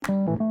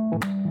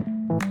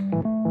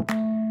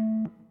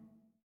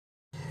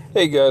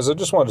Hey guys, I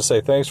just wanted to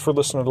say thanks for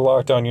listening to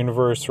Lockdown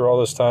Universe through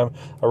all this time.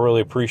 I really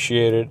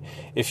appreciate it.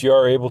 If you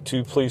are able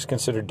to, please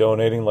consider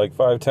donating like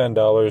 $5,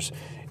 $10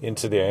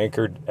 into the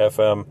Anchor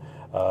FM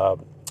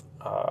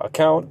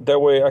account.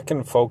 That way I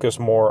can focus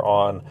more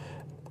on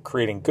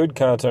creating good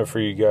content for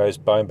you guys,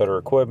 buying better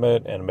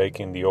equipment, and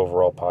making the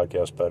overall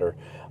podcast better.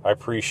 I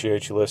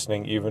appreciate you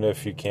listening, even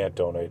if you can't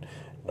donate.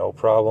 No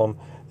problem.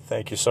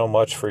 Thank you so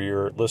much for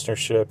your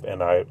listenership,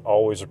 and I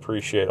always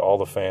appreciate all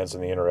the fans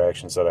and the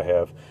interactions that I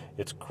have.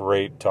 It's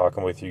great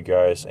talking with you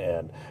guys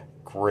and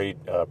great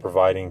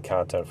providing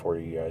content for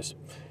you guys.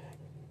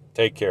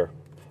 Take care.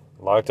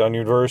 Lockdown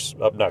Universe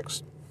up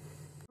next.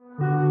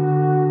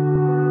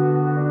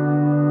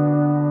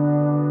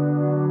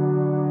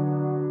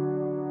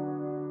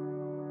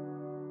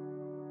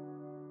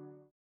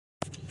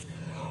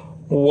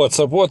 What's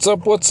up?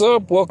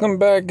 Welcome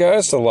back,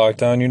 guys, to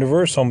Lockdown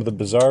Universe, home of the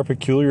bizarre,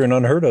 peculiar, and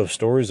unheard of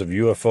stories of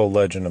UFO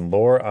legend and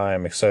lore. I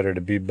am excited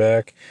to be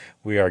back.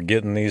 We are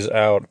getting these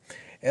out.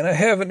 And I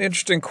have an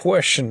interesting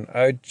question.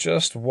 I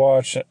just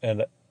watched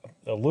a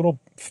little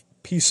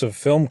piece of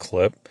film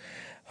clip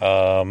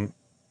from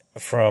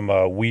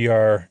We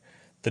Are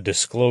the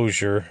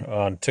Disclosure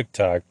on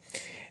TikTok.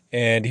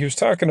 And he was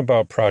talking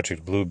about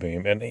Project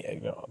Bluebeam.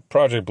 And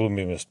Project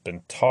Bluebeam has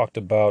been talked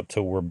about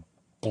till we're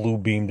blue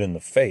beamed in the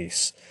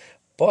face,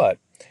 but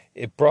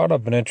it brought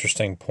up an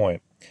interesting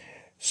point.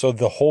 So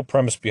the whole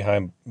premise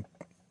behind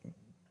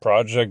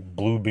Project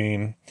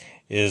Bluebeam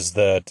is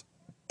that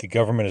the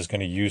government is going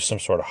to use some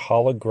sort of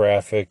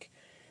holographic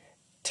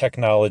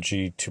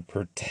technology to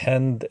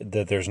pretend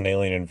that there's an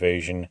alien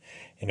invasion,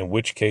 and in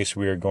which case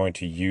we are going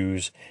to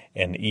use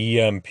an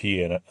EMP,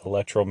 an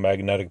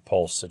electromagnetic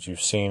pulse that you've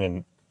seen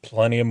in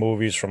plenty of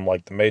movies from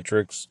like The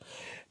Matrix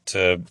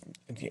to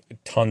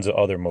tons of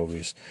other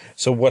movies.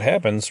 So what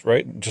happens,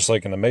 right, just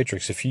like in The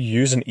Matrix, if you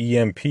use an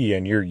EMP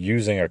and you're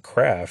using a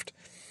craft,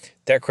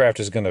 that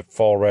craft is going to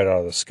fall right out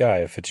of the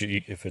sky if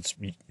it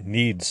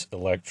needs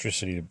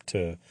electricity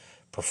to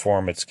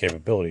perform its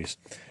capabilities.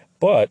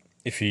 But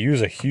if you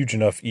use a huge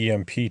enough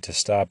EMP to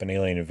stop an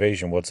alien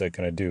invasion, what's that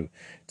going to do?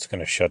 It's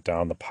going to shut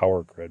down the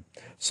power grid.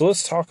 So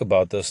let's talk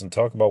about this and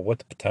talk about what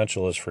the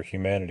potential is for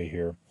humanity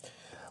here.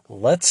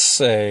 Let's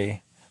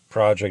say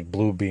Project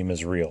Bluebeam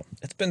is real.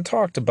 It's been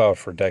talked about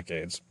for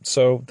decades,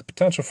 so the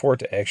potential for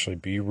it to actually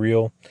be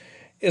real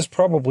is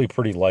probably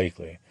pretty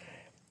likely.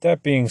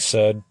 That being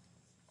said,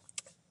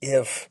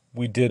 if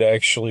we did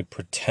actually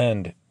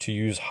pretend to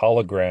use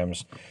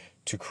holograms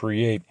to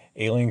create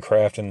alien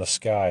craft in the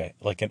sky,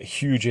 like a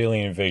huge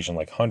alien invasion,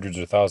 like hundreds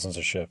or thousands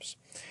of ships,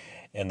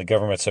 and the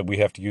government said we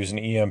have to use an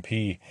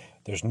EMP,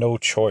 there's no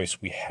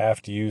choice, we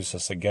have to use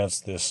this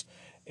against this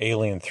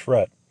alien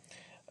threat.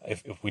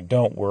 If we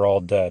don't, we're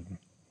all dead.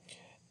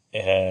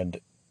 And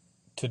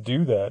to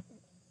do that,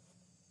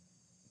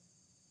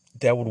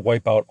 that would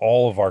wipe out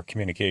all of our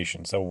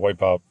communications. That would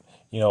wipe out,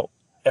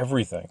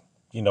 everything.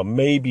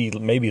 Maybe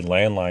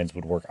landlines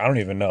would work. I don't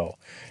even know.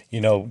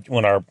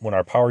 When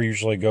our power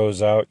usually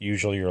goes out,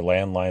 usually your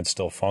landlines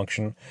still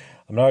function.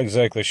 I'm not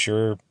exactly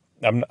sure.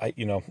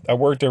 I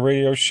worked at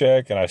Radio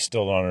Shack, and I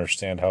still don't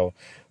understand how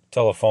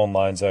telephone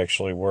lines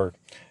actually work.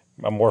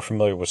 I'm more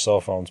familiar with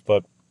cell phones,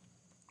 but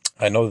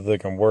I know that they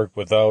can work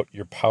without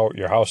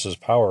your house's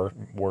power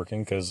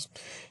working, because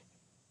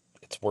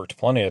it's worked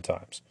plenty of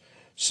times.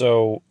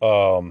 So,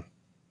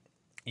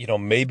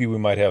 maybe we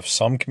might have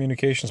some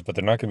communications, but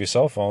they're not going to be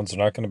cell phones.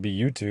 They're not going to be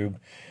YouTube.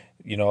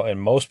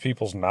 And most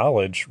people's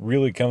knowledge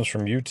really comes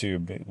from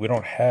YouTube. We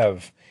don't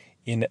have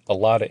a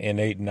lot of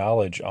innate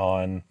knowledge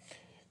on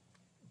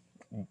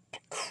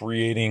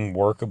creating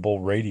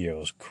workable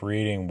radios,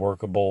 creating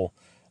workable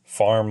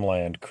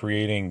farmland,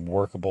 creating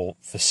workable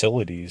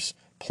facilities,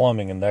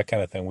 plumbing, and that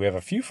kind of thing. We have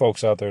a few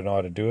folks out there who know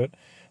how to do it,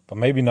 but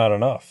maybe not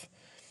enough.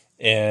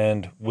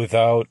 And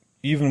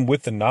even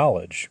with the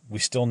knowledge, we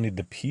still need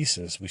the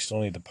pieces, we still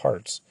need the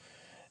parts.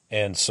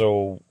 And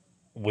so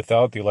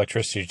without the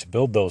electricity to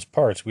build those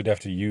parts, we'd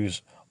have to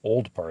use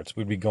old parts.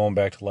 We'd be going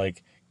back to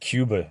like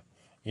Cuba,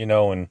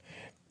 and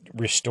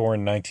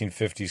restoring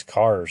 1950s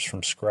cars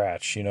from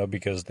scratch,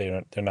 because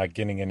they're not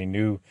getting any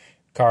new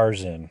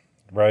cars in,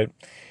 right?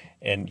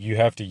 And you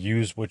have to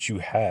use what you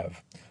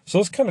have. So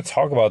let's kind of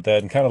talk about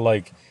that and kind of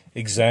like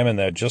examine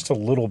that just a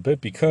little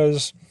bit,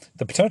 because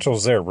the potential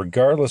is there.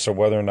 Regardless of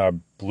whether or not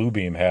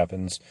Bluebeam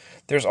happens,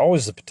 there's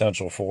always the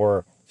potential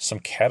for some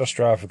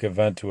catastrophic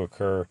event to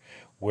occur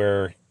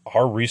where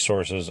our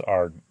resources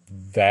are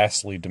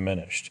vastly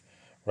diminished,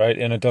 right?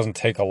 And it doesn't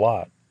take a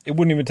lot. It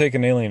wouldn't even take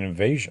an alien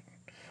invasion.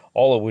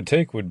 All it would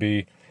take would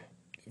be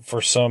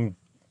for some,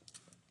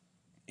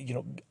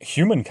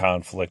 human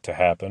conflict to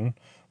happen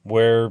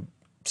where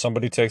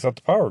somebody takes out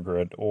the power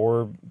grid,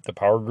 or the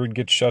power grid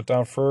gets shut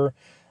down for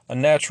a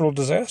natural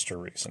disaster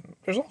reason.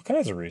 There's all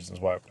kinds of reasons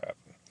why it would happen.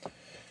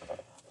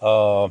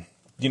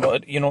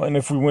 And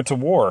if we went to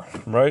war,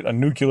 right, a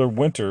nuclear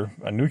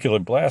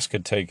blast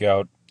could take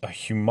out a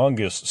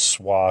humongous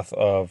swath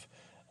of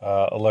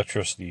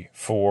electricity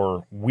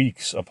for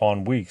weeks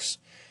upon weeks.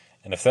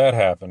 And if that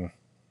happened,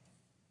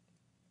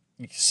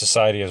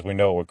 society as we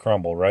know it would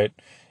crumble, right?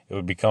 It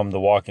would become The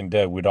Walking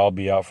Dead. We'd all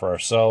be out for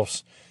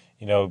ourselves.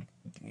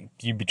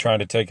 You'd be trying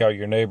to take out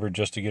your neighbor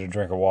just to get a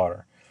drink of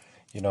water.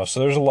 So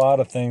there's a lot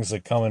of things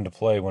that come into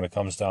play when it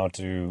comes down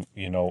to,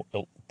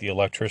 the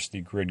electricity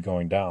grid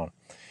going down.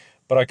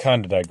 But I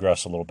kind of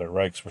digress a little bit,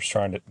 right? Because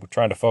we're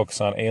trying to focus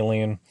on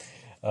alien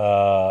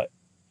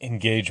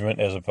engagement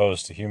as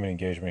opposed to human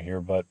engagement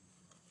here. But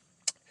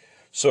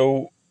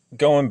so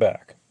going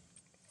back,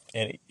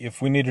 and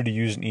if we needed to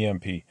use an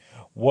EMP,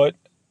 what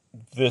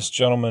this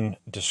gentleman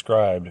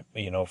described,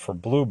 for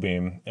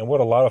Bluebeam, and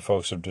what a lot of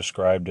folks have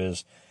described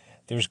is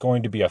there's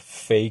going to be a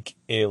fake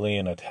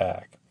alien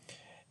attack.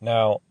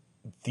 Now,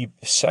 the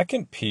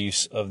second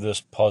piece of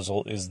this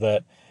puzzle is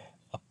that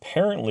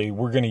apparently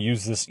we're going to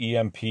use this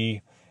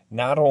EMP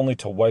not only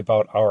to wipe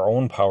out our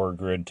own power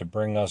grid to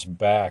bring us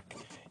back,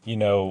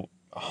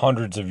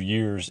 hundreds of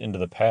years into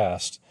the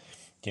past,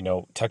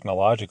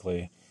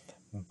 technologically,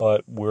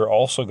 but we're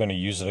also going to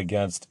use it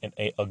against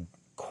a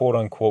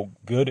quote-unquote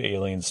good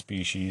alien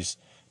species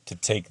to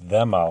take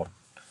them out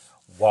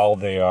while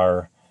they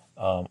are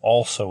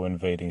also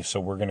invading. So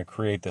we're going to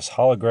create this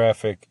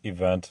holographic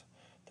event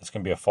that's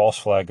going to be a false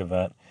flag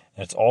event,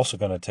 and it's also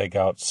going to take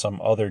out some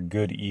other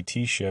good ET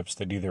ships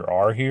that either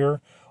are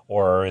here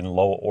or are in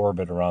low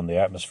orbit around the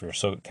atmosphere.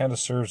 So it kind of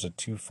serves a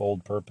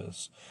twofold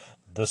purpose.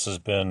 This has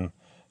been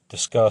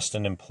discussed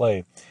and in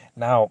play.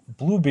 Now,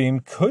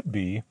 Bluebeam could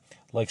be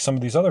like some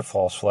of these other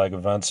false flag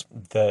events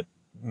that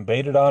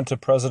made it onto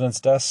presidents'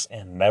 desks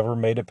and never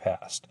made it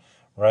past,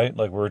 right?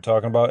 Like we were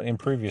talking about in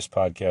previous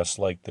podcasts,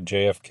 like the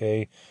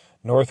JFK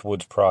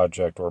Northwoods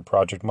Project or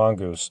Project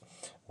Mongoose,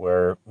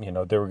 where,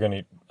 they were going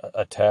to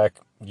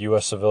attack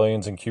U.S.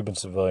 civilians and Cuban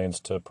civilians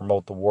to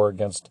promote the war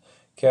against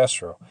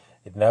Castro.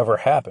 It never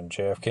happened.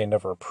 JFK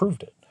never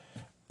approved it,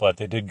 but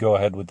they did go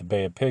ahead with the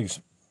Bay of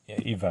Pigs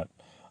event.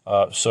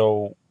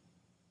 So,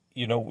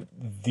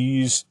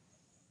 these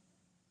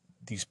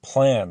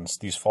plans,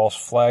 these false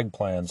flag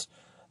plans,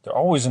 they're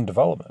always in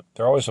development.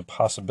 They're always a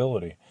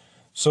possibility.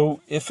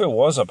 So if it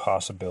was a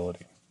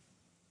possibility,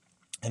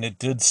 and it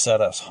did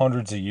set us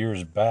hundreds of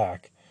years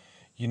back,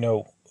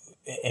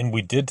 and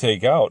we did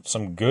take out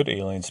some good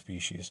alien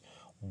species,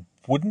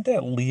 wouldn't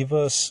that leave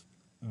us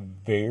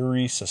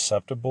very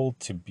susceptible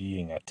to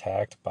being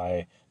attacked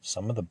by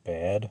some of the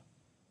bad,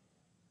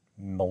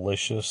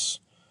 malicious,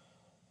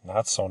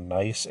 not so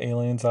nice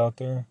aliens out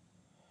there?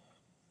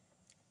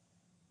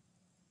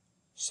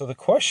 So the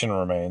question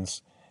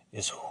remains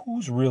is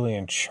who's really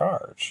in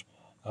charge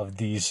of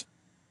these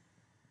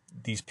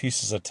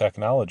pieces of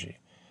technology?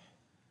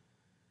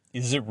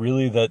 Is it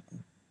really that,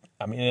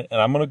 and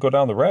I'm going to go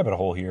down the rabbit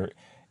hole here,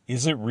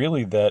 is it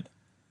really that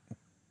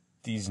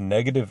these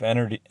negative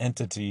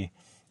entity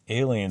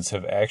aliens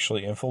have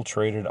actually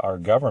infiltrated our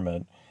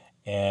government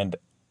and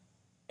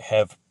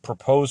have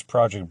proposed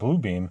Project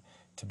Bluebeam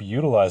to be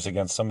utilized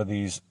against some of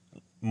these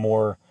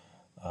more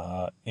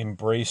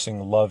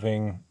embracing,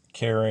 loving,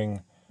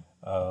 caring,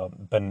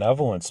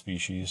 benevolent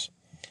species,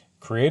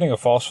 creating a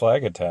false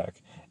flag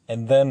attack,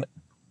 and then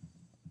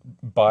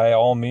by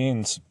all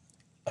means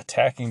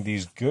attacking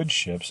these good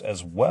ships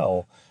as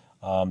well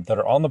that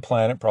are on the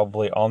planet,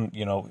 probably on,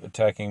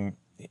 attacking,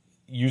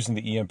 using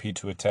the EMP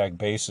to attack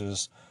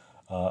bases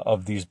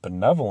of these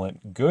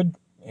benevolent, good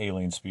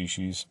alien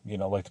species,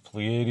 like the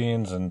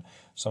Pleiadians and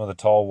some of the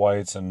tall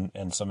whites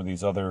and some of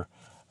these other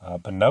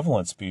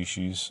benevolent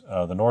species,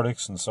 the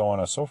Nordics and so on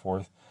and so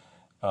forth,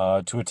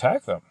 to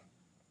attack them.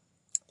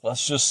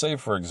 Let's just say,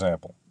 for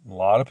example, a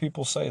lot of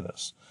people say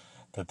this,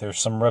 that there's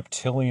some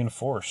reptilian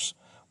force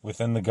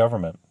within the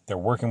government. They're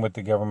working with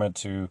the government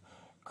to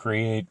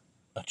create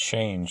a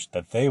change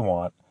that they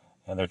want,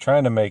 and they're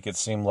trying to make it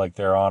seem like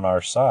they're on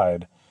our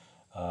side,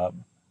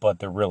 but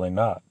they're really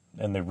not.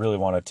 And they really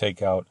want to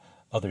take out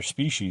other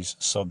species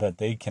so that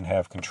they can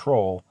have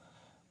control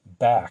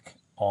back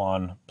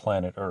on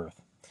planet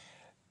Earth.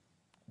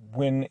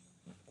 When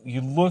you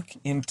look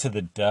into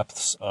the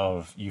depths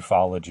of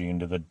ufology,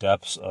 into the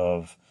depths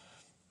of,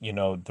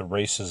 the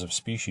races of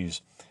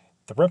species,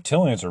 the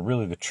reptilians are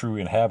really the true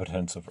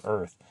inhabitants of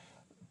Earth.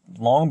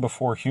 Long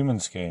before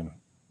humans came,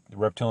 the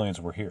reptilians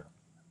were here,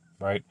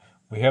 right?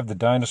 We have the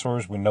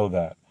dinosaurs, we know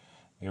that.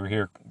 They were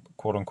here,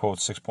 quote unquote,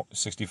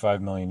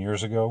 65 million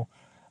years ago.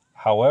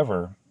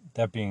 However,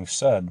 that being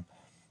said,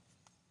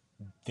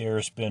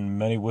 there's been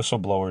many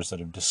whistleblowers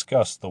that have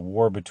discussed the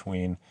war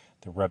between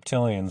the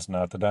reptilians,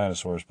 not the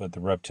dinosaurs, but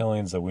the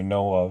reptilians that we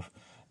know of,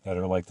 that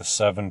are like the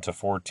 7 to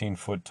 14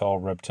 foot tall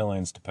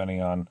reptilians,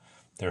 depending on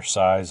their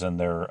size and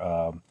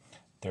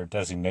their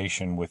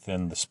designation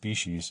within the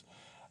species,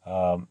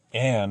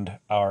 and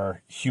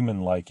our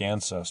human-like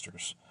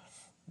ancestors.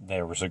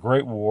 There was a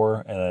great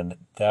war, and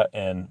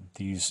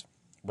these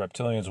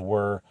reptilians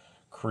were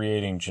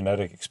creating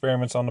genetic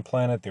experiments on the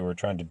planet. They were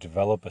trying to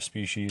develop a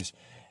species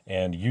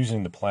and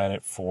using the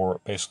planet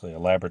for basically a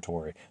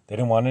laboratory. They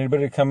didn't want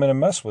anybody to come in and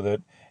mess with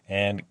it,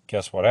 and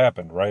guess what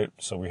happened, right?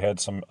 So we had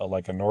some,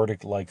 like a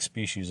Nordic-like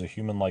species, a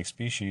human-like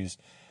species,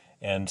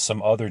 and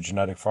some other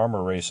genetic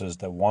farmer races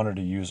that wanted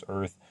to use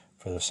Earth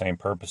for the same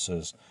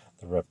purposes.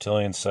 The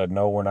reptilians said,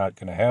 no, we're not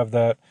going to have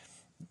that.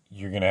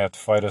 you're going to have to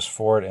fight us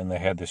for it. And they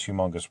had this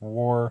humongous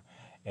war.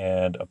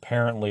 And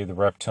apparently the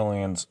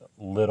reptilians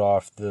lit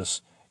off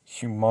this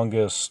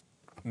humongous,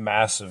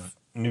 massive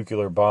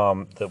nuclear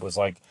bomb that was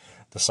like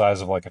the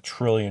size of like 1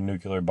 trillion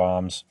nuclear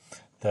bombs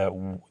that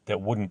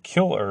wouldn't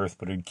kill Earth,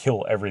 but it'd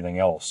kill everything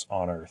else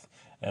on Earth.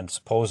 And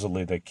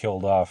supposedly they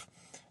killed off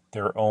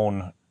their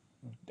own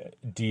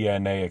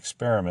DNA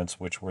experiments,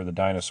 which were the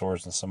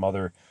dinosaurs and some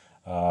other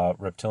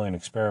reptilian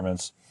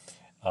experiments,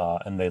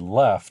 and they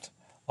left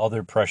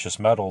other precious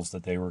metals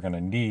that they were going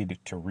to need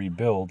to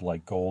rebuild,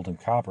 like gold and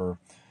copper,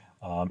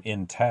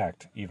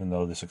 intact, even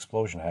though this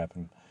explosion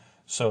happened.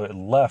 So it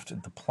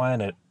left the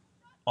planet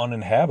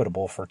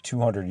uninhabitable for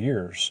 200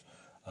 years,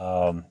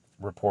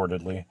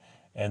 reportedly,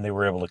 and they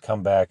were able to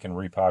come back and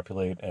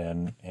repopulate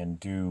and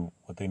do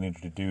what they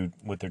needed to do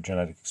with their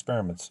genetic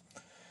experiments.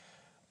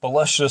 But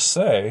let's just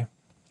say,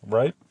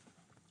 right,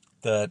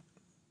 that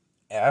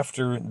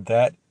after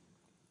that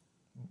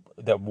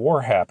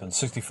war happened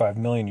 65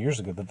 million years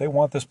ago, that they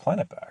want this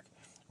planet back,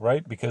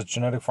 right? Because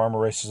genetic farmer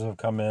races have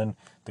come in,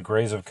 the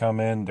Greys have come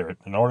in, the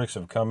Nordics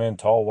have come in,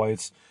 tall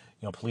whites,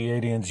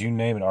 Pleiadians, you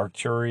name it,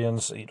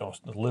 Arcturians,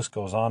 the list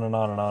goes on and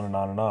on and on and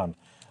on and on.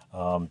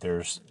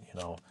 There's,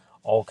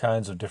 all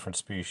kinds of different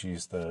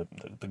species, the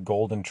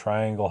golden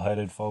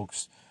triangle-headed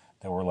folks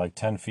that were like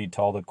 10 feet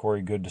tall that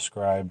Corey Good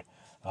described,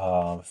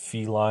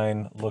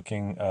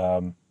 feline-looking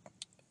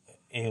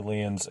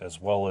aliens,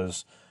 as well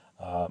as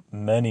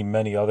many,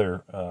 many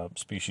other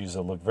species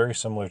that look very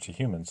similar to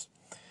humans.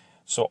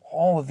 So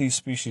all of these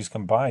species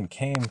combined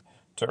came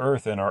to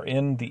Earth and are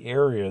in the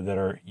area that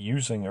are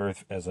using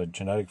Earth as a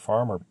genetic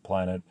farmer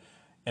planet,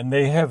 and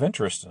they have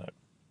interest in it.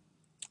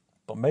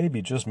 But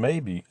maybe, just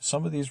maybe,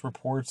 some of these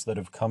reports that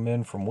have come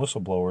in from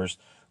whistleblowers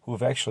who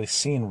have actually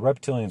seen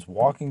reptilians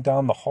walking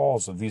down the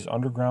halls of these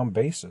underground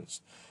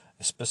bases,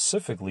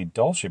 specifically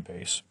Dulce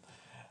Base,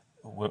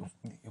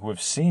 who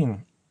have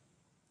seen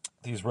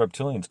these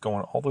reptilians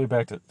going all the way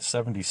back to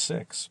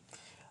 76,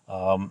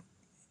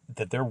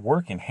 that they're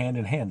working hand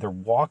in hand. They're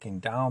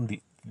walking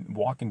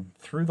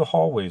through the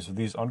hallways of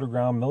these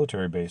underground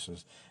military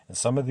bases. And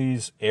some of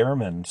these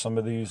airmen, some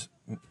of these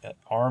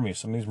armies,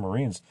 some of these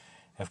Marines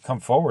have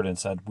come forward and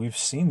said, we've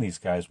seen these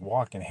guys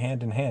walking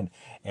hand in hand,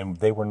 and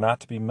they were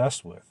not to be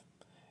messed with.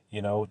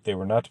 They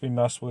were not to be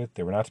messed with.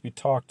 They were not to be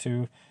talked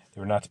to.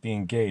 They were not to be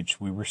engaged.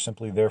 We were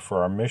simply there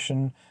for our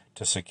mission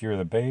to secure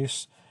the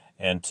base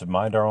and to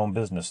mind our own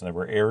business. And there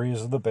were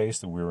areas of the base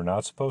that we were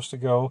not supposed to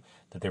go,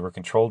 that they were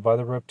controlled by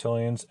the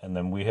reptilians, and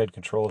then we had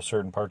control of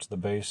certain parts of the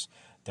base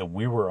that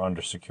we were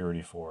under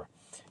security for.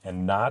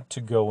 And not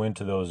to go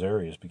into those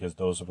areas because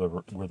those were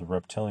the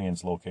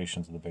reptilians'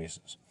 locations of the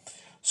bases.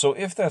 So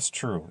if that's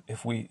true,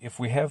 if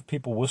we have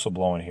people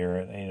whistleblowing here,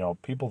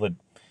 and people that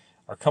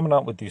are coming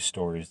out with these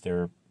stories,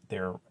 they're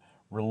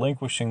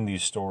relinquishing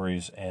these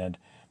stories, and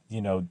they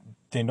know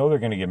they're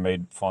going to get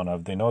made fun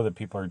of. They know that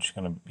people are just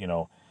going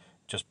to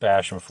just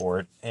bash them for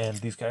it, and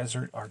these guys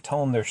are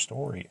telling their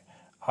story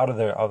out of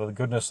the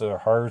goodness of their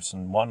hearts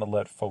and wanting to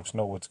let folks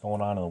know what's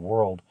going on in the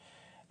world.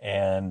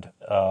 And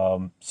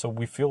so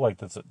we feel like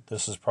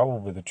this is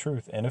probably the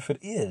truth, and if it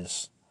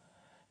is,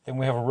 then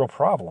we have a real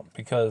problem,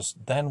 because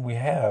then we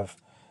have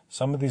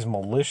some of these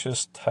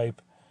malicious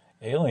type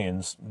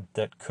aliens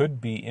that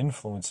could be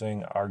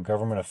influencing our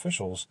government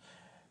officials,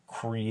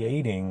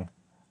 creating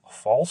a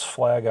false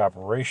flag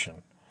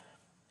operation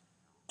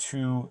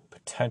to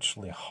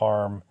potentially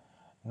harm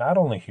not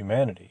only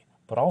humanity,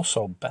 but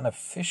also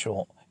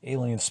beneficial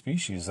alien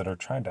species that are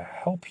trying to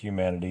help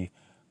humanity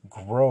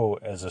grow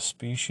as a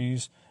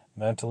species,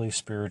 mentally,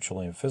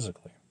 spiritually, and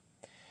physically.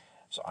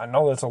 So I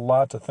know that's a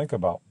lot to think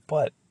about,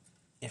 but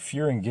if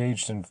you're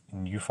engaged in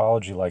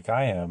ufology like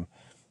I am,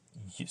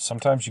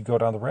 sometimes you go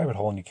down the rabbit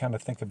hole and you kind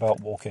of think about,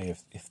 well, okay,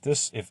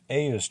 if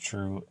A is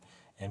true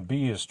and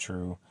B is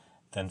true,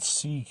 then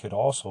C could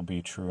also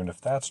be true. And if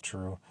that's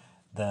true,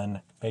 then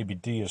maybe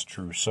D is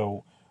true.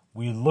 So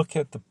we look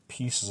at the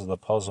pieces of the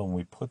puzzle and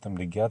we put them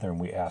together and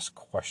we ask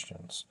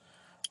questions,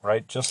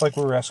 right? Just like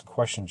we were asking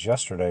questions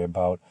yesterday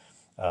about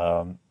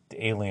the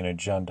alien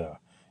agenda,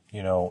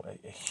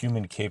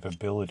 human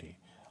capability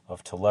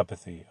of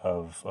telepathy,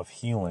 of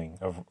healing,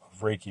 of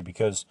Reiki,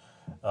 because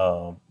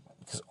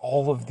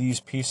all of these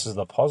pieces of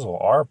the puzzle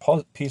are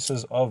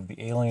pieces of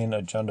the alien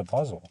agenda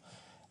puzzle,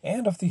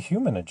 and of the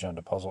human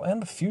agenda puzzle,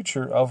 and the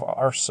future of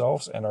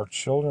ourselves and our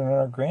children and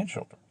our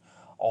grandchildren.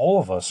 All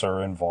of us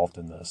are involved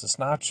in this. It's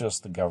not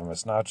just the government.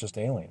 It's not just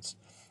aliens.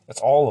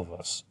 It's all of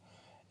us.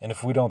 And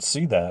if we don't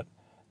see that,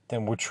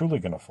 then we're truly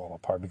going to fall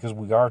apart, because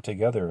we are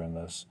together in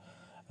this.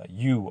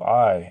 You,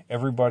 I,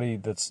 everybody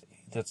that's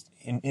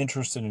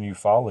interested in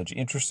ufology,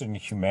 interested in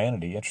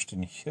humanity, interested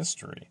in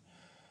history,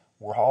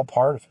 we're all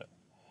part of it.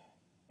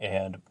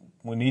 And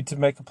we need to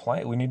make a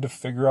plan. We need to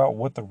figure out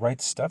what the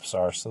right steps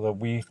are so that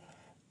we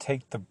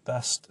take the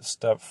best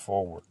step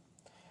forward.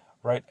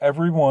 Right?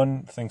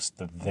 Everyone thinks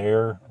that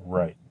they're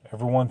right.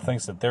 Everyone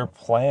thinks that their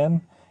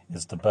plan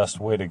is the best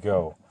way to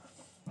go.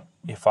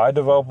 If I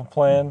develop a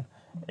plan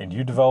and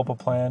you develop a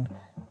plan,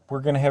 we're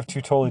going to have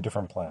two totally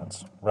different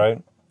plans,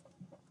 right?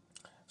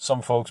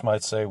 Some folks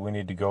might say we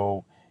need to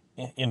go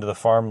into the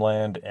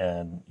farmland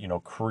and,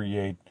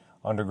 create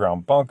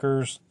underground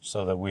bunkers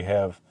so that we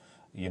have,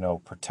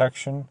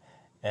 protection.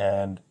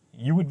 And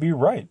you would be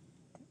right.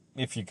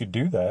 If you could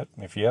do that,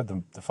 if you had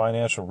the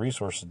financial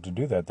resources to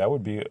do that, that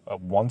would be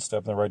one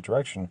step in the right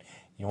direction.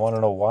 You want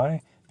to know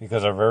why?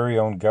 Because our very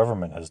own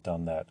government has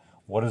done that.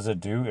 What does it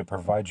do? It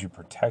provides you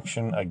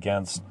protection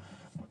against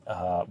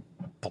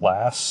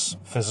blasts,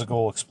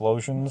 physical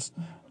explosions,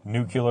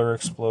 nuclear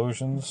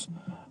explosions.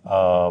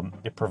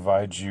 It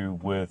provides you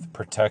with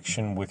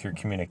protection with your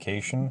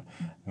communication.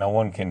 No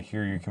one can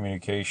hear your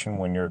communication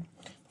when you're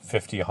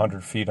 50,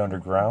 100 feet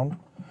underground.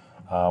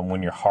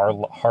 When you're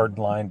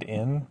hard-lined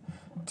in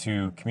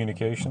to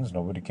communications,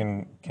 nobody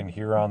can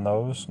hear on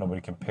those.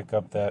 Nobody can pick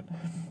up that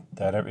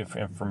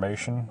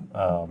information,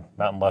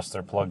 not unless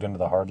they're plugged into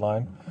the hard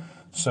line.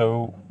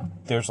 So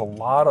there's a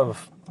lot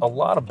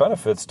of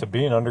benefits to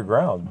being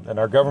underground, and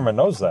our government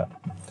knows that.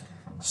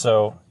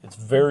 So it's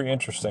very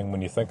interesting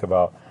when you think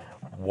about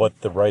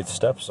what the right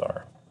steps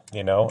are,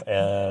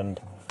 and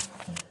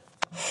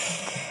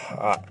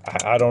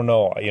I don't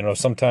know,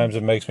 sometimes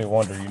it makes me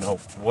wonder,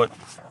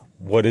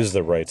 what is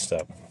the right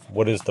step?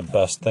 What is the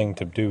best thing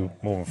to do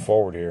moving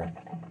forward here?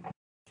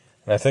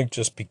 And I think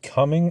just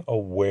becoming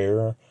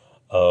aware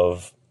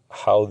of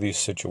how these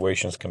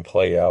situations can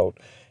play out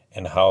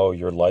and how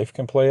your life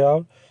can play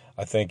out,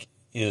 I think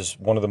is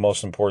one of the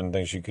most important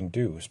things you can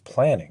do is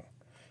planning.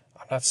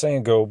 I'm not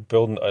saying go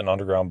build an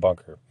underground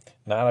bunker.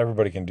 Not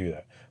everybody can do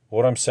that.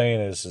 What I'm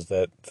saying is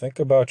that think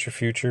about your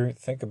future,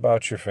 think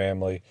about your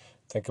family,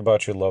 think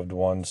about your loved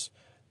ones,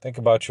 think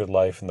about your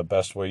life and the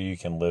best way you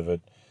can live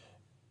it.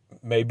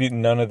 Maybe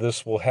none of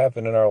this will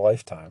happen in our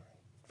lifetime.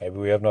 Maybe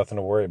we have nothing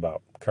to worry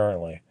about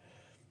currently.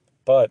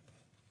 But,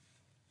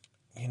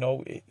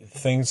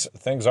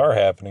 things are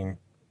happening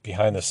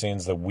behind the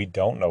scenes that we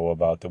don't know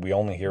about, that we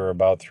only hear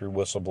about through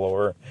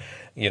whistleblower,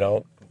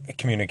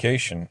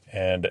 communication.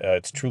 And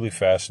it's truly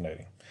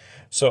fascinating.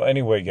 So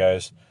anyway,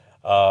 guys,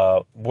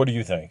 what do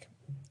you think?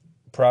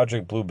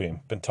 Project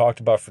Bluebeam, been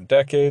talked about for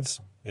decades.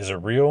 Is it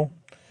real?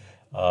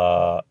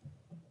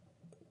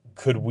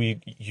 Could we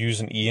use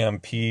an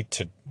EMP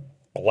to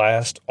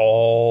blast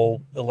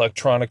all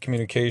electronic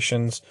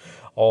communications,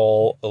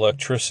 all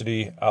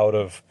electricity out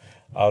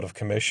of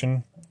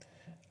commission?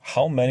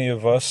 How many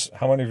of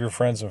your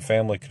friends and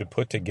family could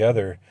put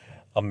together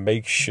a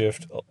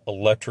makeshift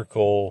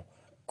electrical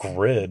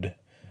grid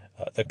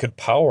that could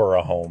power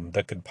a home,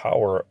 that could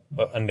power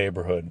a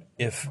neighborhood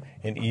if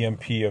an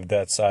EMP of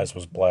that size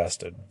was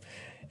blasted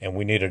and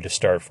we needed to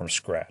start from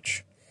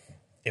scratch?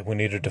 If we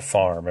needed to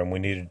farm and we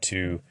needed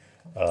to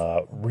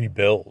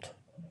rebuild,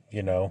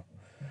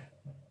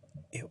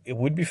 it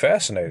would be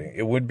fascinating.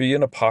 It would be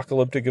an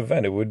apocalyptic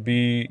event. It would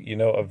be,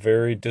 a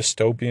very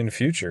dystopian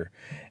future.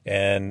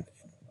 And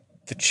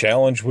the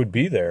challenge would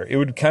be there. It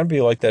would kind of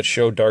be like that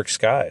show Dark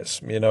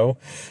Skies,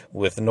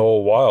 with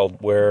Noah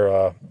Wild,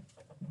 where,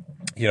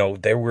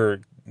 the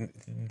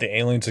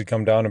aliens had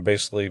come down and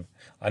basically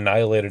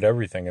annihilated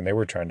everything, and they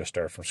were trying to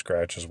start from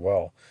scratch as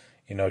well,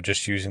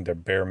 just using their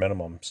bare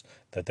minimums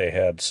that they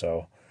had.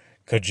 So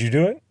could you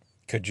do it?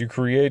 Could you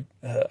create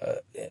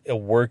a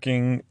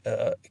working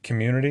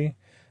community,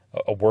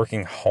 a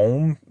working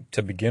home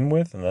to begin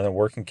with, and then a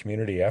working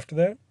community after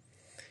that?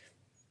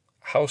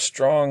 How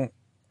strong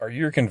are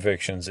your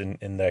convictions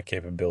in that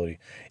capability?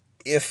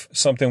 If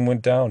something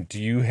went down, do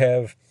you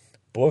have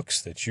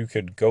books that you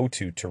could go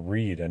to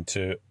read and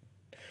to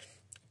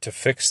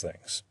fix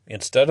things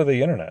instead of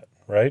the internet,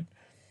 right?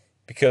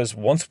 Because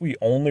once we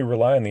only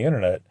rely on the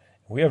internet,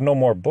 we have no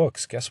more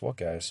books. Guess what,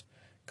 guys?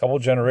 A couple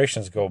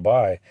generations go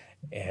by,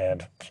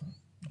 and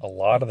a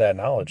lot of that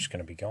knowledge is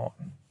going to be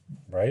gone,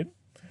 right?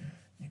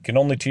 You can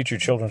only teach your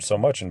children so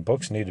much, and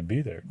books need to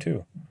be there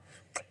too.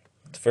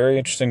 It's very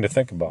interesting to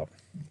think about.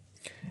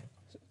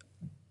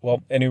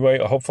 Well, anyway,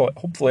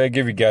 hopefully I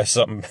give you guys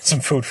some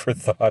food for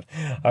thought.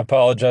 I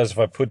apologize if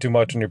I put too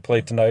much on your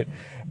plate tonight,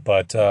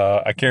 but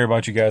I care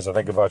about you guys. I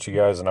think about you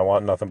guys, and I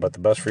want nothing but the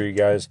best for you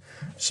guys.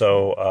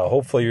 So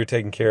hopefully you're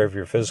taking care of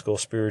your physical,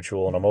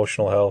 spiritual, and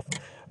emotional health,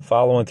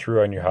 following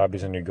through on your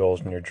hobbies and your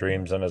goals and your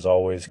dreams, and as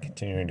always,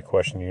 continuing to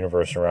question the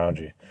universe around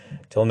you.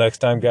 Till next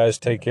time, guys,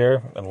 take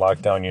care, and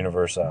Lockdown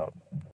Universe out.